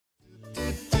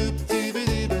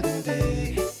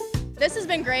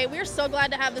been great. We're so glad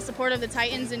to have the support of the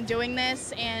Titans in doing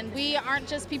this, and we aren't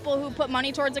just people who put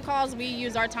money towards a cause. We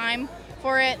use our time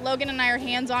for it. Logan and I are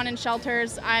hands-on in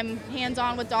shelters. I'm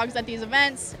hands-on with dogs at these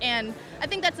events, and I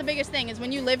think that's the biggest thing is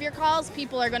when you live your cause,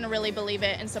 people are going to really believe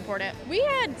it and support it. We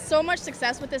had so much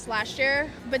success with this last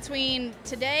year. Between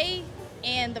today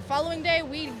and the following day,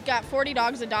 we got 40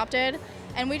 dogs adopted,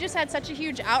 and we just had such a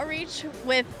huge outreach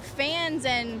with fans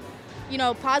and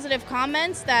positive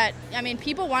comments that, I mean,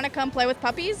 people want to come play with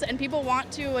puppies and people want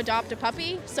to adopt a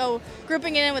puppy. So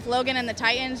grouping it in with Logan and the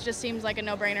Titans just seems like a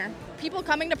no-brainer. People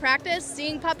coming to practice,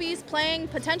 seeing puppies, playing,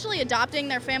 potentially adopting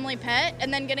their family pet,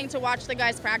 and then getting to watch the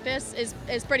guys practice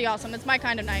is pretty awesome. It's my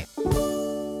kind of night.